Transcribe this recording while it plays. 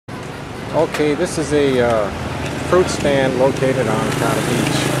Okay, this is a fruit stand located on Kata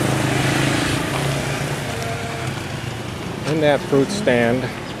Beach. In that fruit stand,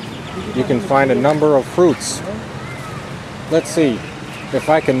 you can find a number of fruits. Let's see if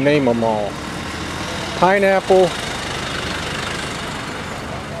I can name them all. Pineapple,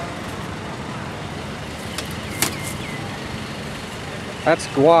 that's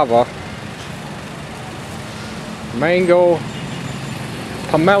guava, mango,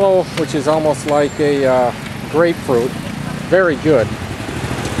 pomelo, which is almost like a grapefruit. Very good.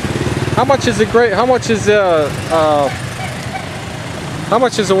 How much is how much is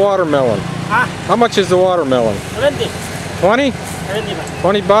a watermelon? How much is the watermelon? 20. 20? 20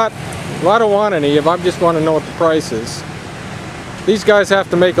 20 baht? Well, I don't want any. I just want to know what the price is. These guys have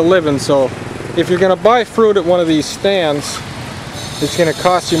to make a living, so if you're going to buy fruit at one of these stands, it's going to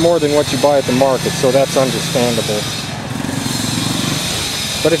cost you more than what you buy at the market, so that's understandable.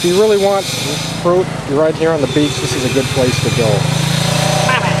 But if you really want fruit, you're right here on the beach. This is a good place to go.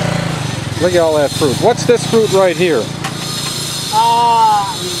 Look at all that fruit. What's this fruit right here?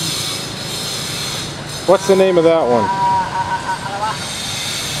 What's the name of that one?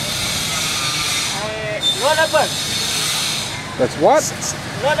 That's what?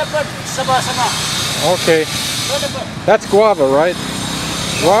 Okay. That's guava, right?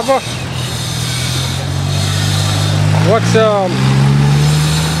 Guava?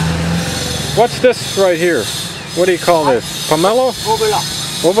 What's this right here? What do you call this? Pomelo?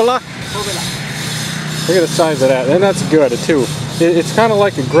 Ovala? Look at the size of that. And that's good too. It's kind of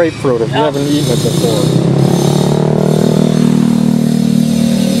like a grapefruit if you haven't eaten it before.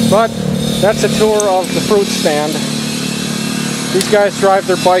 But that's a tour of the fruit stand. These guys drive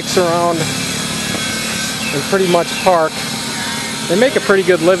their bikes around and pretty much park. They make a pretty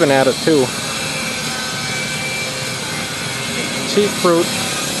good living at it too. Cheap fruit.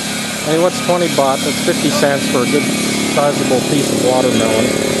 I mean, what's 20 baht? That's 50 cents for a good sizable piece of watermelon.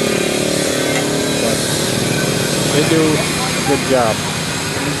 But they do a good job.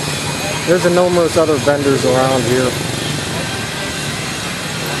 There's numerous other vendors around here.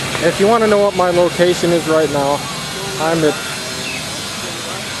 If you want to know what my location is right now, I'm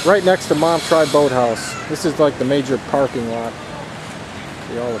right next to Mom Tri Boathouse. This is like the major parking lot.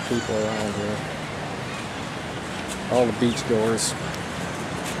 See all the people around here. All the beach goers.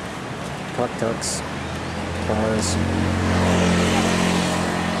 Tuk-tuks, cars.